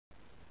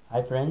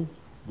Hi friends,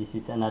 this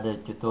is another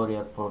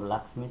tutorial for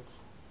locksmiths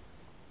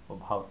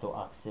of how to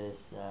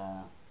access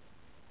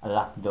a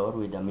locked door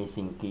with a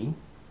missing key.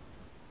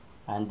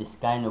 And this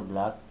kind of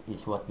lock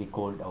is what we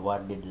call a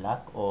warded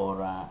lock,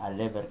 or a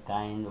lever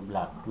kind of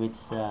lock, which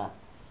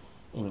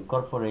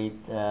incorporate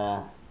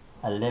a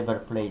lever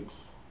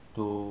plates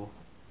to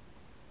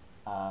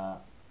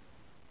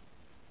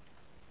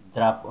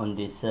drop on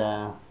this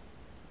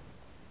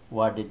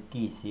warded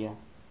keys here.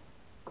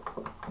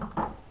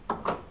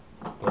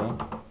 Okay.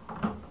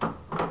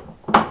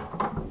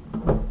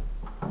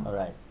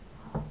 Alright,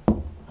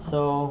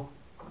 so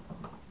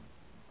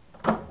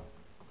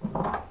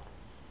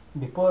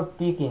before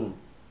picking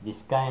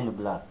this kind of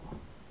lock,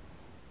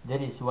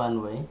 there is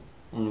one way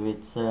in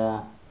which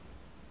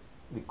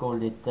we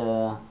call it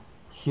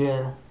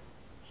shear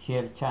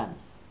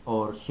chance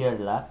or shear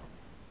lock,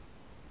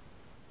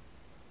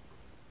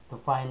 to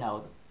find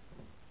out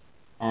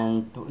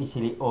and to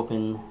easily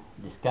open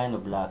this kind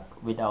of lock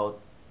without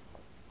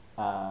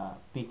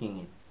picking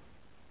it.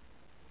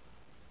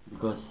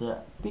 Because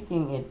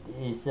picking it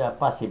is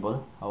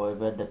possible,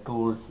 however the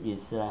tools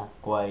is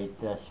quite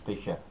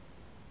special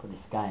for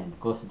this kind,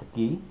 because the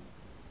key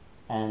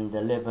and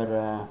the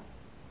lever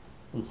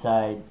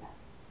inside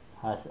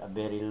has a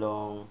very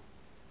long,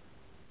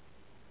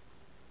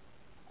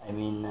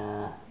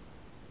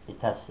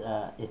 it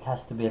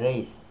has to be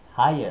raised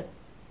higher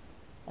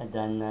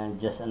than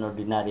just an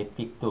ordinary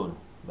pick tool,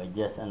 by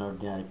just an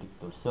ordinary pick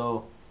tool.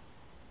 So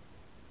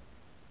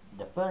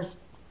the first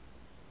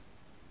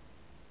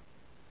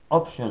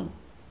option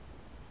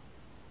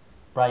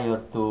prior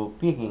to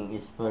picking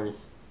is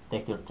first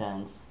take your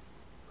chance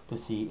to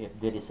see if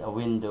there is a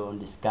window on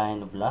this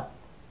kind of lock,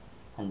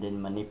 and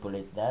then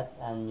manipulate that,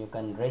 and you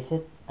can raise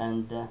it,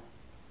 and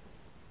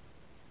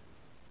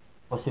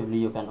possibly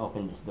you can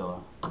open this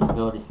door. This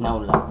door is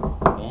now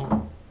locked. Okay,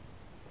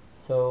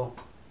 so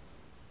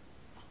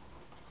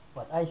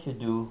what I should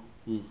do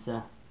is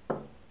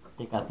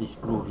take out this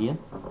screw here.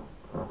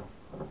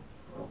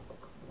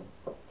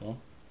 Okay,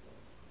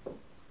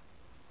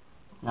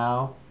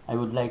 now I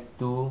would like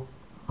to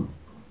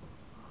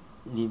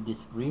leave this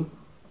free.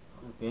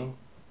 Okay,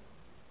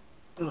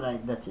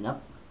 alright, that's enough.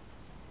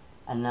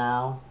 And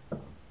now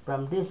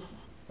from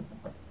this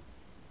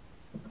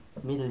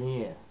middle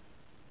here,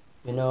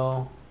 you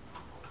know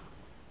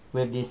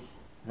where this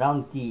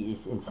round key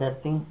is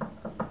inserting,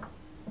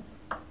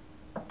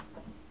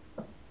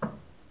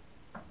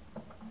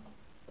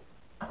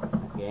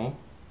 okay,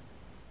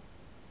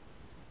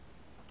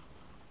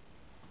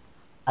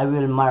 I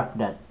will mark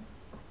that.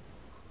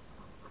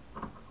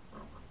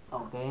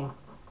 Okay,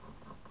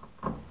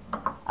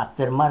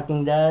 after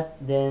marking that,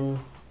 then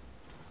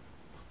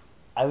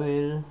I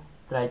will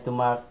try to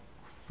mark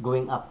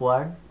going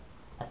upward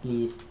at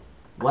least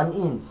 1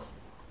 inch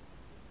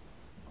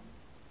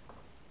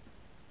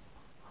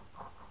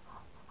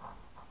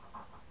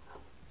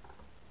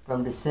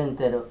from the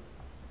center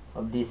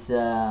of this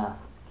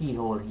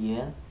keyhole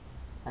here,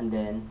 and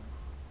then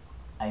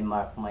I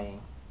mark my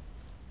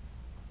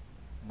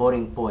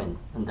boring point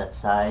on that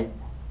side,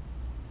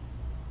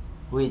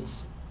 which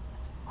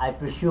I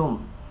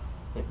presume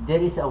if there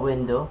is a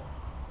window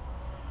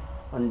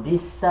on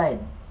this side,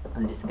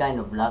 on this kind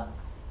of lock,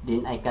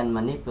 then I can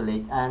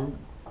manipulate and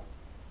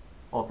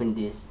open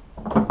this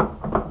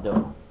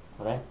door.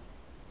 Alright,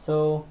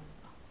 so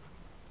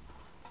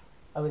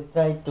I will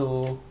try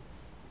to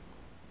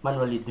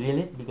manually drill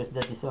it, because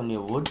that is only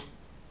wood.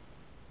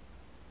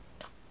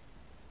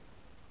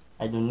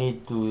 I don't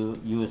need to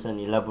use an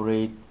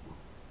elaborate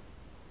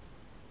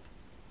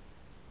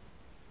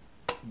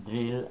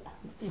drill.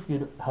 If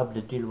you have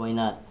the drill, why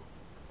not?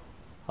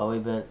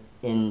 However,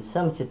 in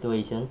some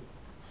situation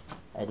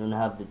I don't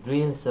have the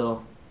drill,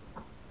 so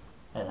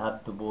I'll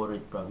have to bore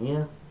it from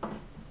here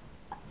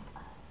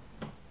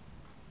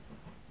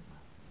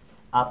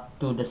up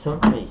to the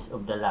surface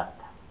of the lock.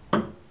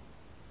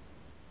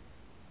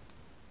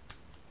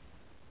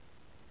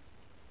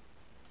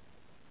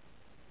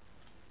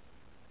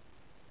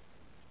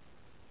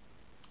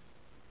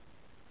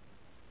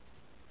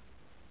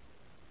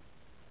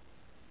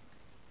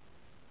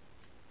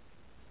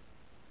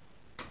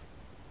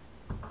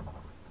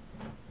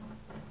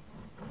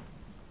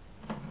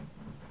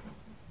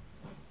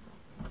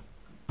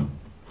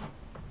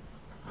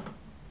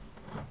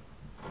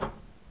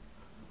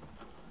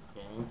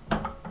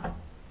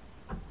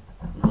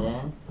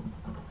 Then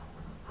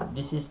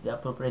this is the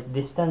appropriate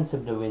distance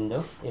of the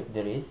window, if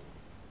there is.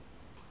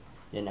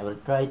 Then I will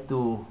try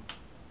to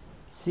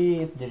see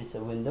if there is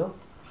a window.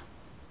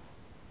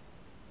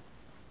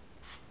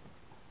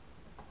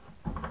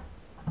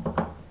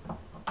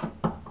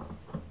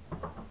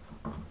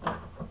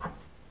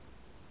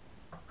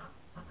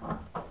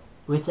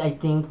 Which I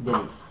think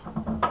there is.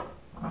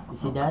 You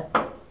see that?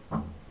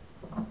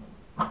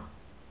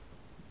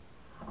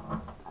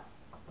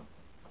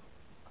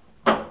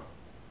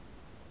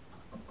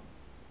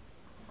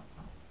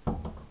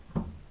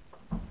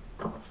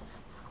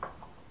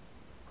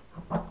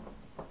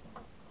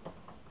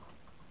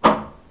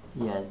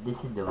 Yeah,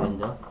 this is the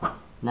window.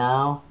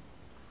 Now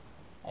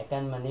I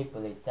can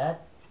manipulate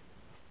that.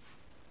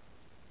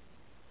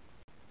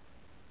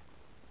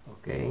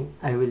 Okay,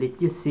 I will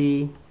let you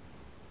see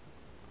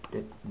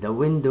the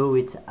window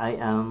which I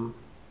am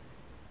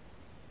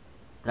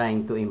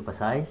trying to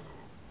emphasize.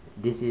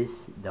 This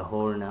is the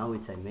hole now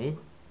which I made.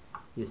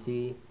 You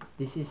see,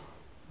 this is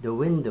the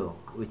window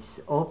which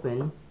is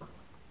open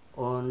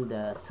on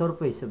the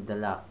surface of the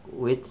lock,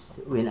 which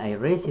when I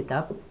raise it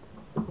up,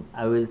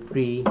 I will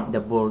free the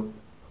bolt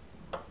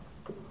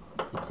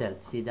itself.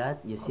 See that?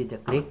 You see the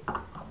click?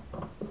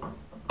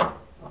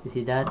 You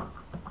see that?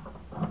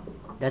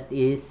 That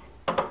is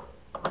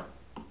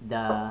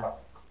the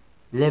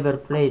lever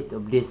plate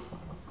of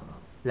this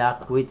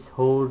lock which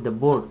hold the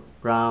bolt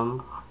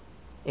from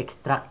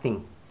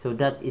extracting. So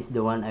that is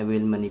the one I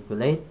will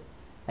manipulate.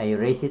 I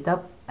raise it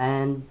up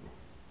and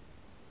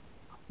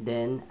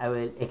then I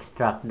will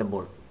extract the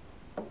bolt.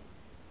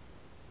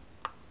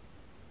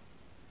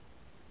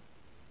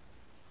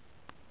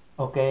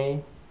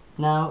 Okay,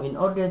 now in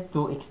order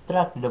to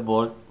extract the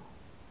bolt,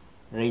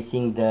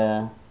 raising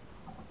the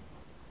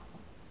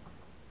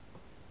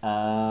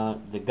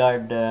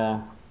guard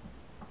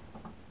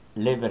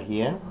lever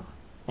here,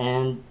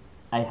 and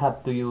I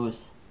have to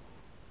use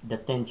the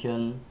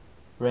tension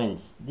wrench.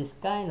 This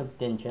kind of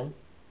tension,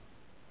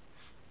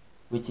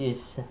 which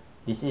is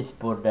this is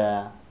for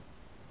the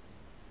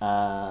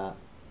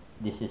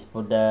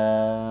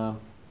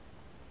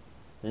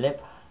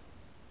left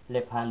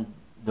hand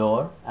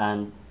door,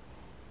 and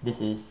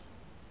this is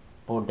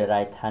for the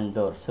right hand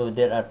door. So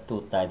there are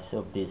two types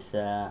of this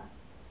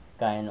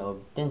kind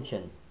of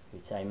tension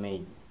which I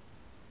made,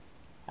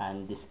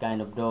 and this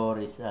kind of door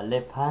is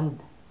left hand,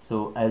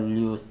 so I will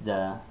use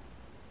the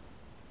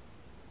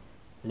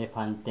left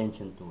hand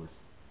tension tools,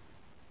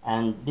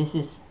 and this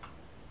is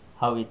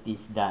how it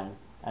is done.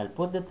 I'll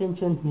put the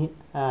tension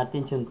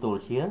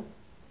tools here.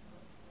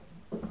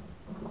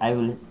 I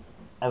will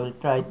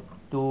try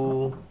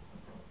to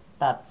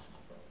touch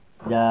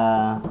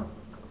the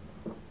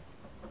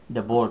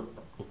bolt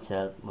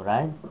itself,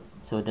 right?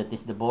 So that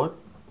is the bolt.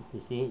 You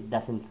see, it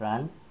doesn't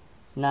run.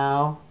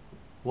 Now,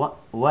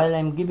 while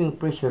I'm giving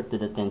pressure to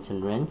the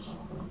tension wrench,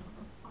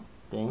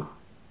 okay,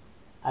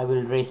 I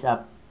will raise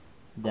up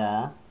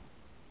this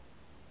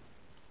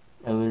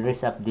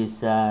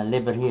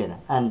lever here.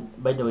 And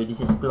by the way,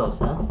 this is closed,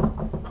 huh?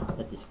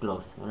 That is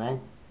closed, alright?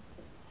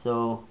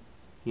 So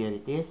here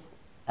it is.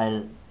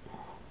 I'll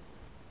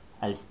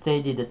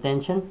steady the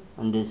tension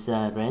on this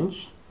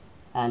wrench,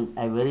 and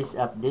I will raise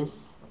up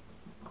this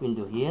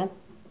window here.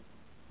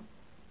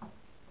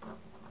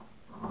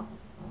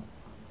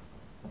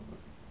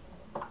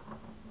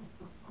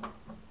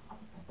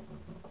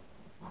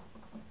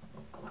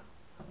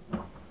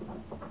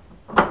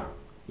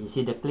 You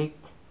see the click?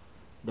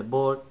 The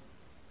bolt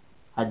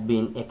had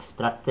been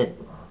extracted,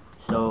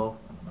 so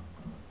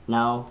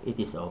now it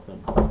is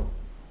open.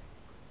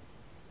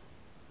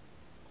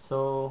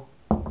 So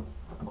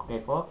okay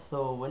folks,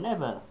 so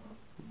whenever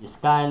this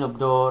kind of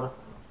door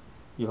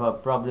you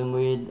have problem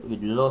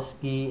with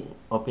lost key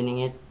opening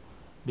it,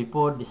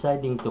 before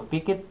deciding to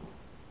pick it,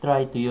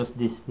 try to use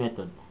this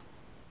method.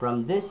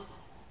 From this,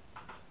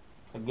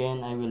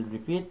 again I will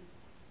repeat,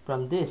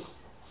 from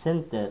this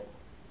center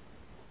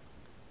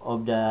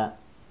of the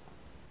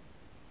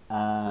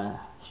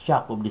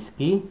shock of this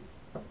key,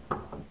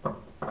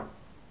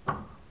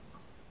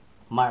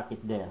 mark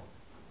it there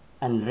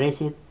and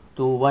raise it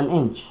to 1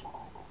 inch,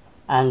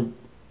 and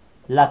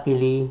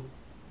luckily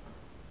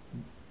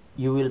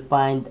you will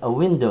find a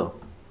window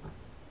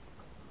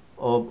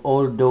of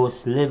all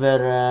those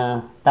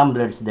lever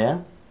tumblers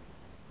there.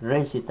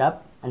 Raise it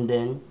up, and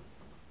then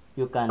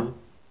you can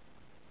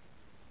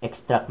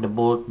extract the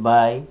bolt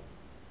by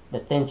the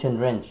tension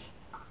wrench.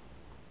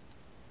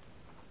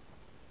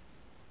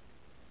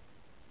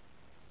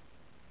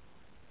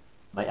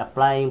 By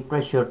applying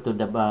pressure to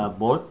the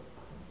bolt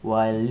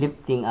while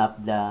lifting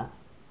up the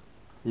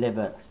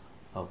levers.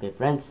 Okay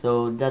friends,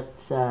 so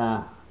that's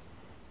the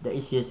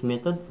easiest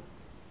method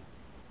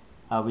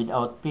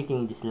without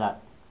picking this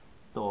lock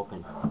to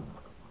open.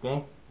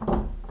 Okay,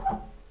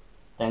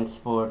 thanks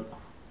for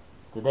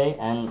today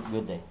and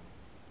good day.